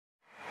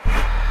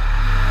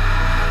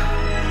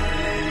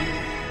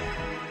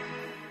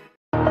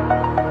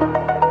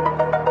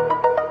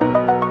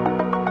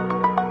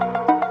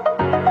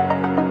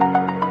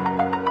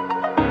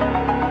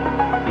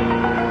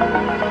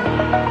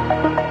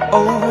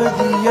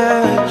over the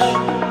edge,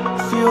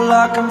 feel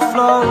like I'm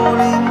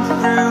floating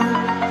through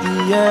the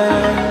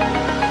air.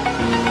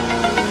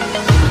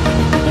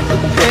 The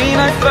pain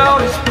I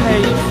felt is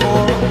paid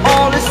for,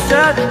 all is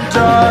said and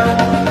done.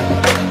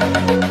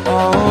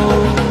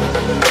 Oh,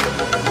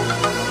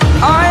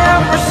 I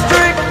am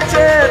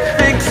restricted,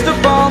 fixed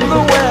upon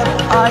the web.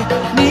 I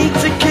need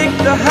to kick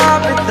the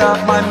habit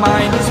that my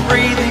mind is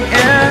breathing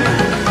in.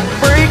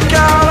 Break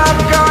out,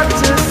 I've got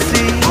to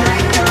see.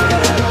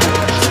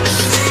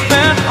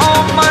 Spent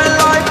all my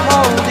life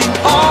holding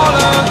all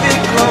of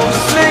it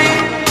closely.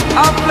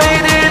 I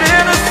played it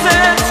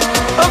innocent,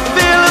 a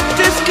feel of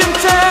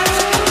discontent.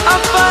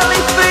 I'm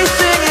finally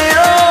facing it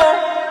all,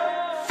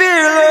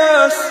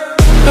 fearless.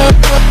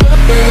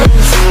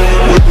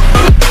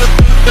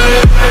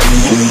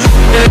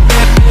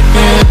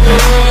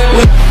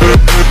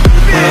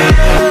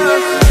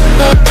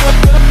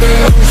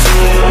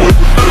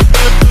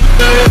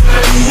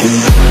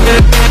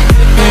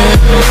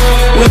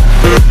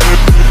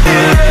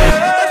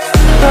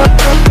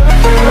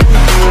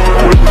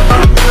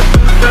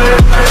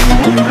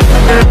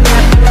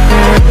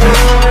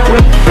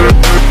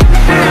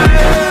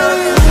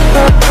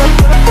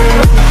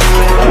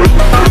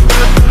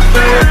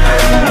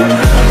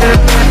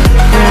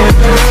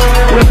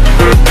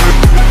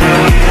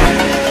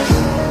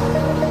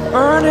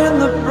 Burning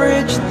the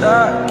bridge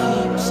that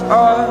keeps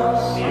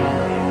us.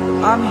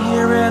 I'm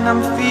here and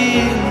I'm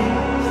feeling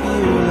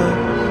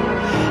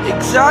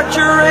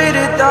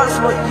exaggerated, that's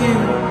what you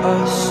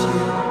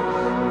assume.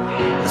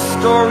 The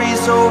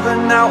story's over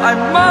now, I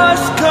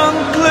must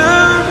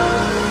conclude.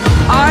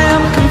 I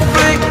am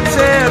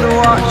conflicted,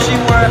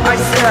 watching where I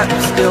step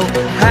still,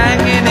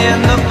 hanging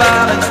in the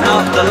balance.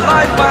 Not the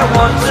life I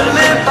want to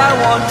live, I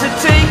want to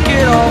take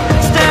it all.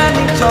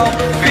 Standing tall,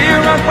 fear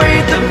I've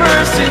weighed the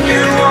person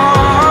you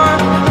are.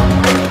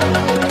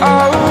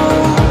 Oh,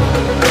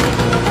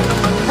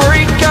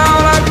 break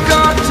out, I've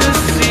got to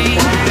see.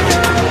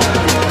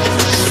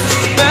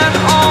 Spent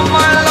all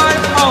my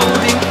life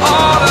holding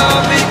all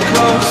of it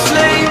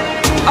closely.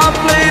 I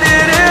played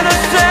it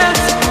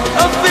innocent,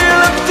 a feel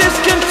of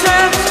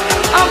discontent.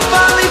 I'm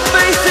finally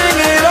facing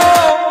it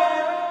all,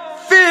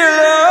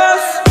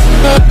 fearless.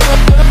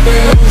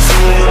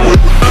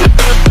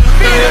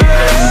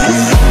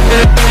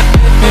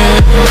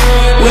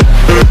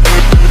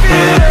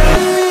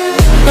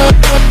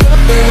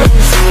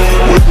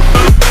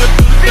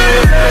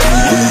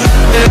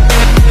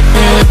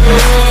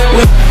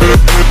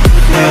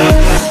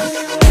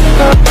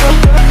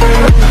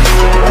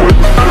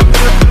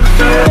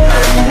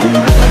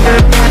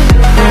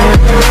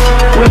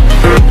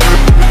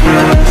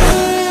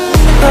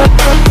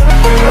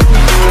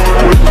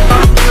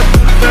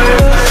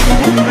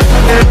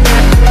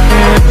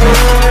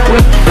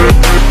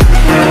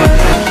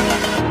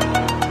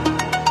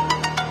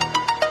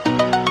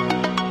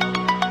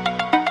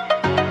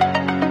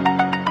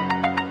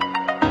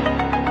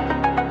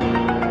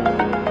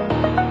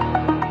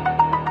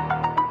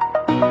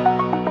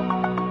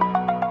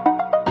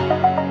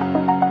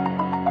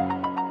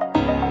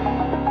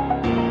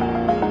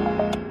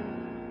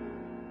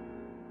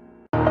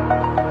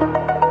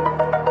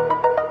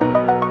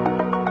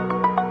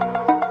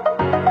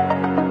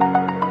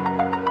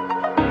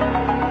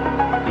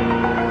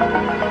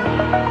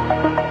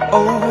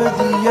 Over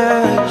the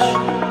edge,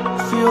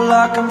 feel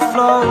like I'm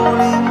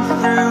floating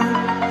through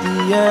the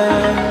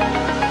air.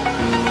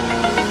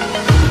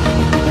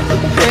 The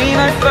pain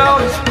I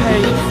felt is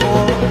paid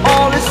for,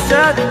 all is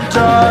said and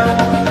done.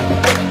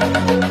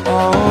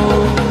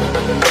 Oh,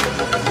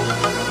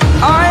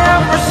 I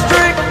am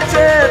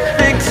restricted,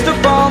 fixed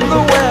upon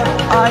the web.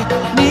 I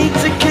need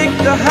to kick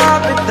the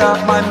habit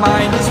that my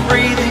mind is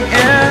breathing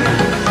in.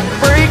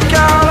 Break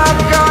out,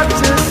 I've got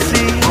to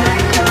see.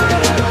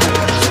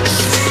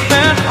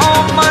 Spent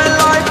all my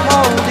life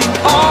holding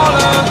all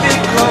of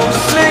it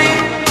closely.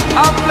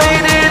 I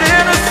played it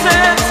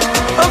innocent,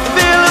 a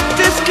feel of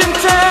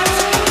discontent.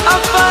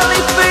 I'm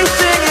finally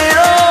facing it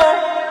all,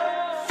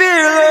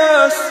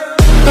 fearless.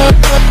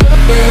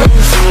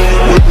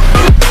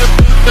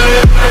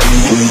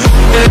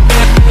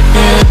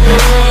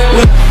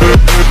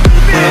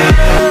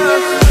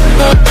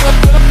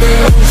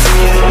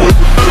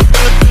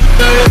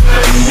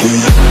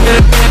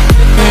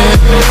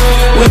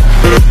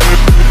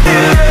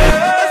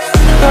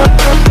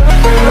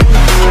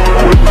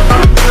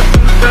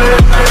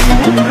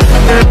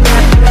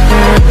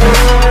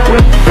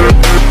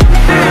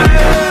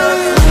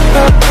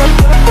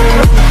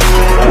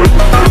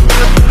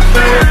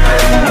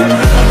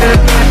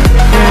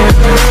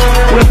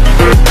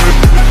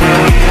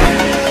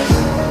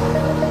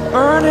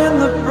 Burning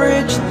the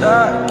bridge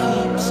that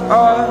keeps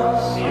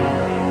us.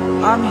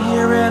 I'm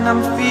here and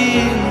I'm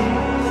feeling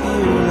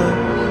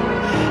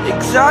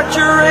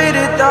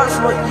exaggerated, that's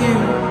what you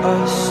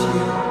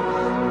assume.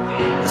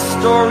 The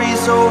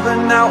story's over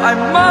now, I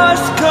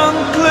must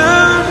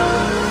conclude.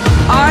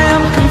 I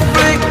am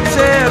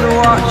conflicted,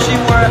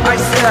 watching where I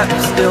step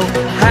still,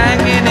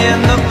 hanging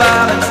in the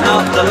balance.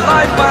 Not the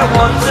life I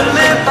want to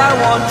live, I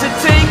want to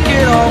take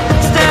it all.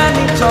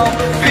 Standing tall,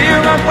 fear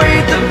I'm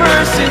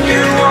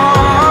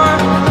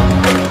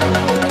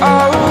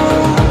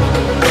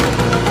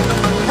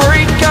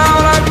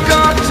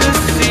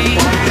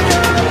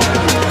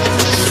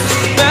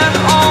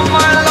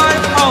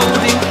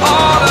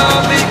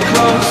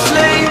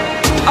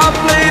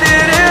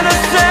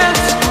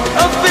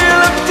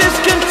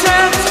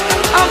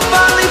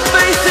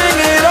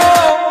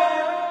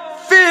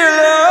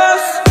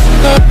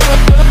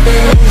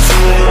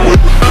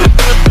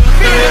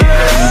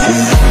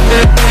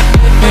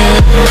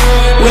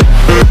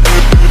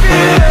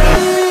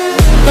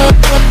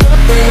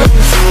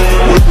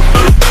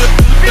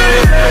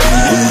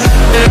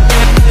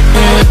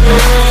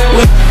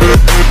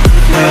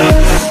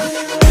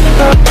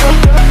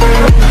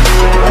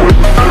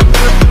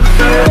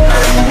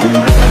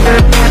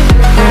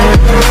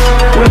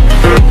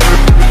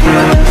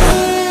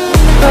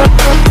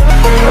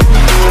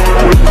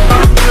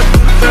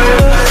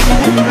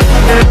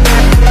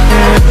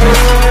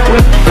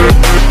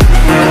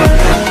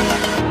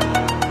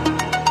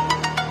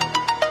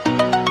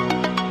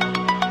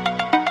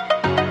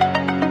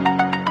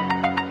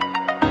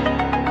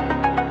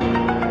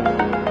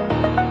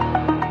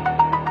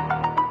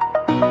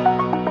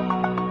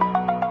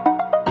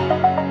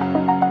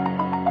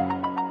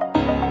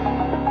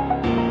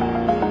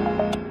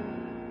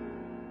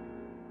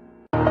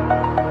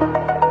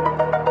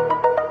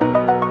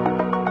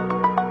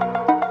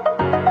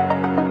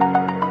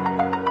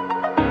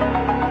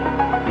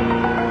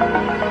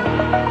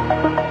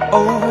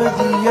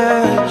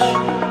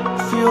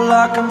feel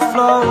like I'm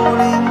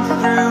floating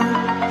through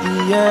the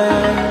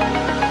air.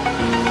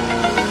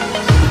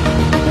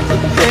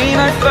 The pain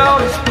I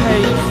felt is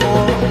paid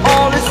for,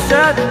 all is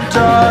said and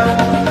done.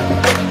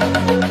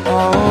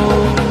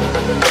 Oh,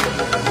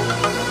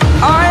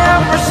 I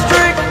am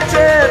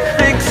restricted,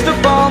 fixed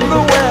upon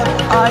the web.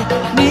 I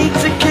need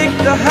to kick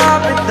the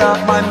habit that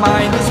my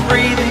mind is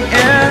breathing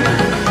in.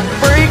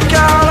 Break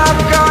out,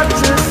 I've got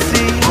to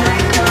see.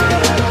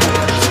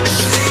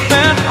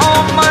 Spent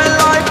all my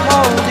life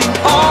holding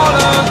all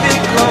of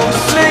it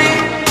closely.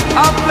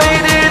 I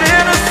played it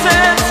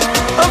innocent,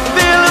 a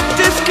feel of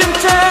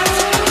discontent.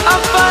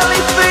 I'm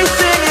finally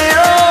facing it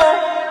all,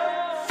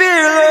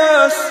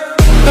 fearless.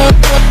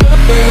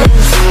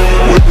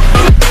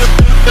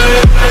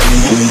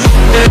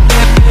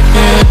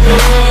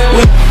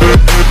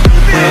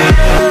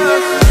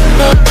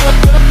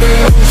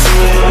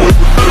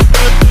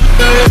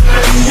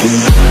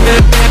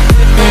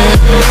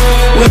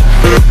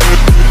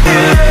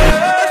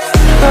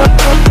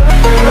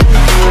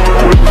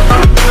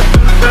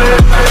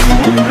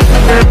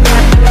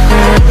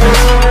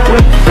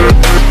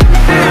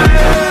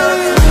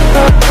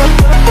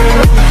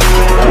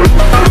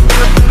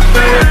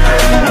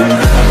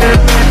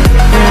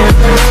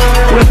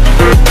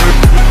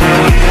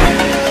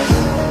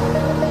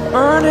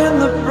 Burning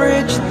the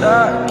bridge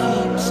that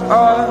keeps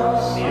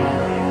us.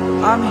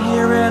 I'm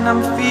here and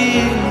I'm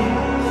feeling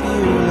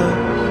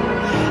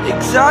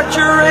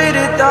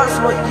exaggerated, that's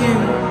what you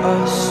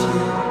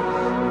assume.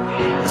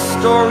 The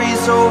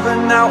story's over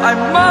now, I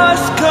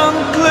must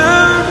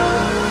conclude.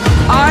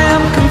 I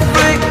am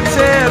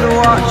conflicted,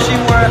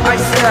 watching where I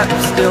step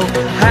still,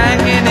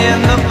 hanging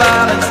in the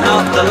balance.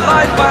 Not the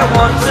life I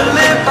want to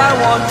live, I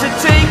want to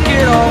take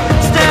it all.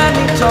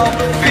 Standing tall,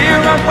 fear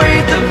I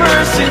weighed the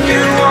person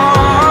you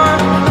are.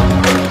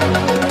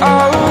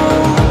 Oh,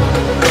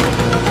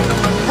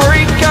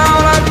 break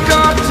out, I've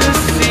got to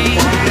see.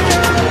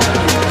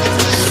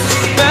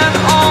 Spent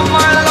all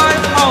my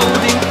life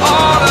holding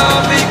all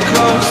of it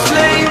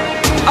closely.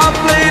 I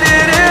played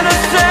it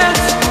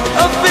innocent,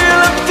 a feel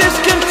of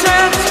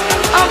discontent.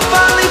 I'm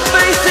finally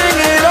facing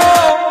it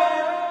all,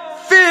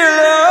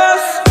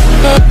 fearless.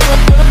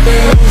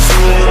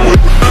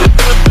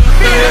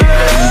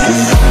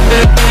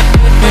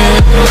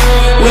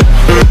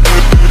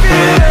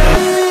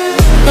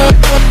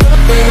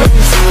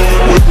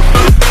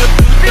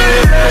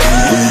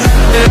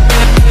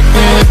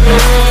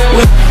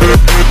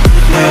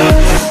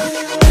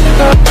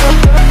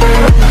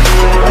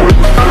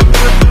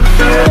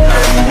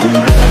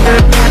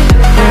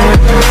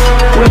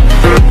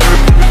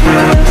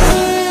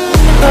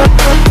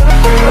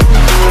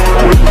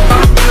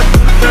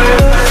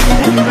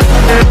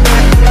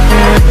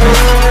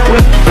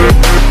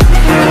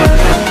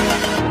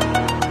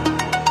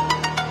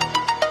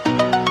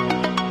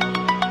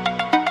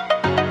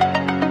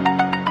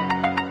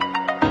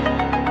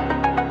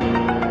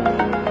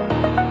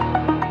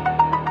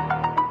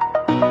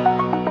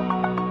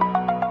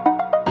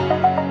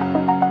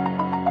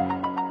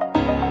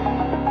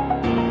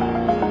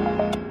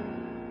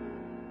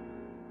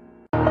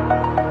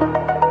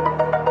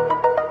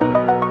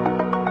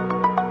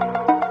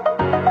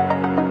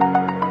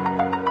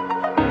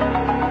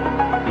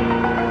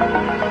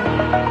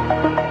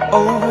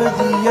 Over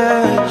the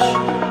edge,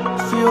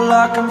 feel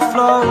like I'm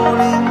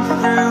floating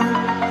through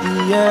the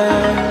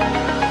air.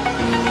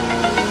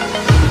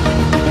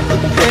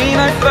 The pain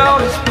I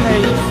felt is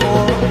paid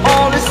for,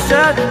 all is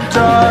said and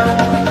done.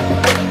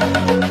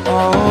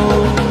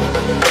 Oh,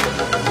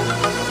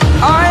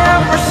 I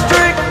am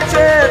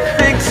restricted,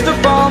 fixed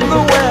upon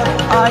the web.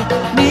 I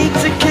need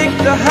to kick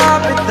the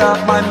habit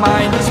that my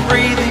mind is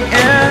breathing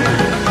in.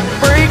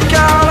 Break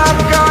out,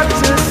 I've got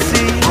to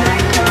see.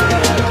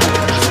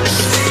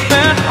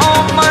 Spent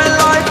all my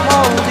life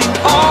holding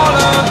all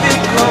of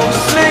it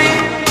closely.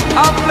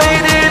 I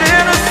played it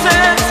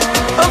innocent,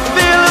 a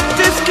feel of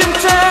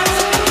discontent.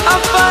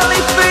 I'm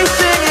finally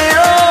facing it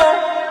all,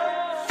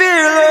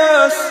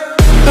 fearless.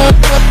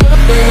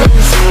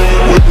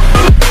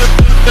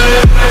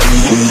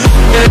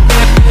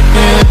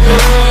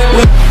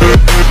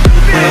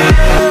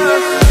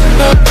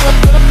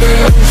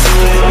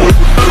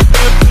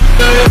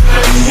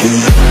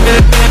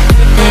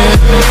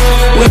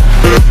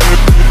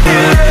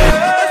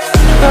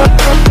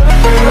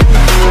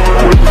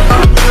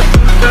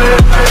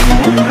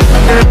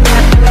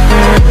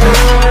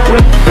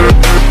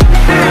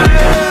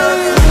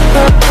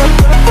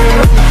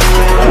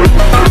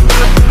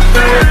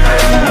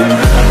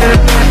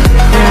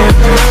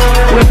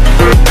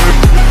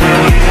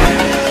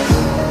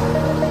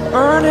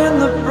 Burning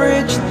the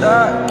bridge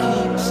that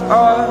keeps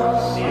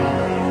us.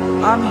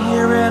 I'm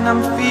here and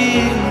I'm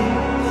feeling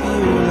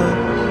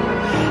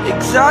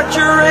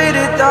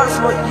exaggerated, that's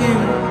what you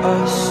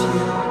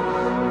assume.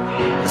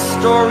 The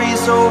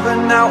story's over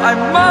now, I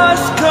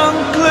must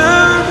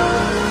conclude.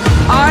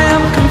 I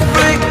am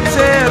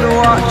conflicted,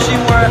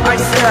 watching where I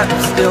step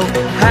still,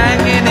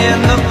 hanging in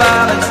the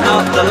balance.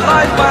 Not the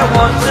life I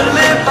want to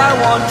live, I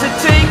want to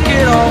take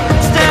it all.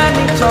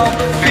 Standing tall,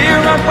 fear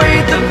I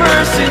weighed the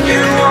person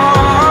you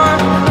are.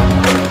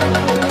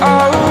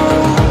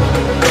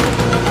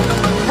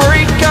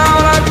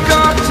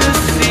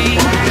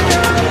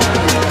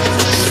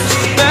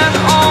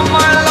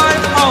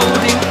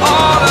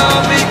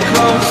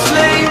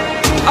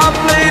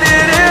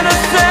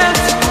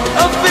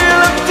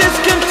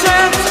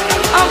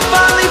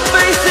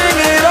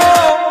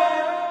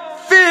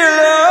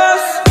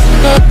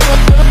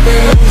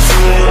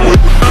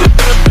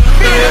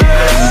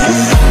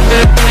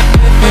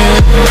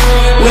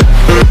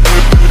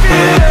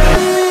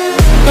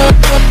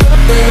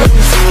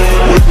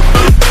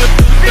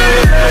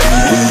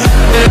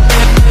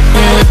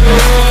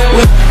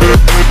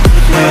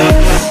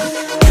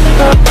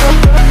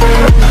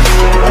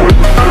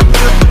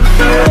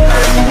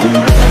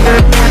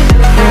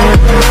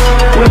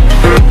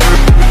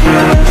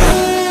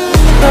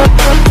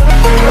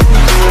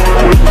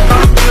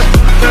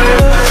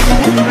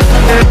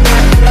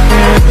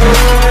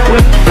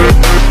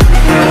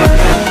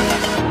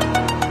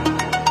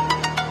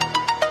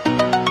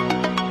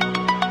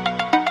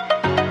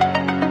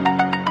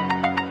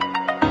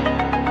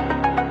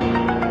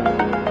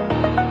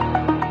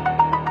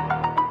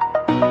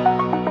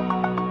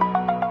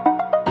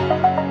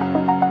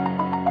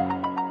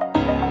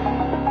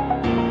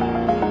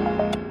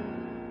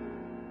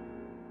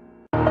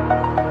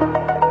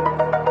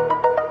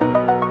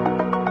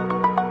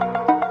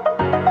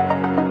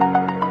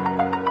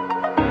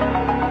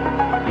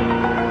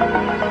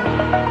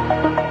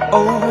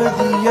 over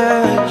the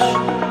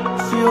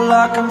edge. Feel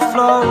like I'm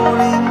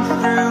floating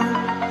through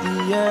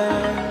the air.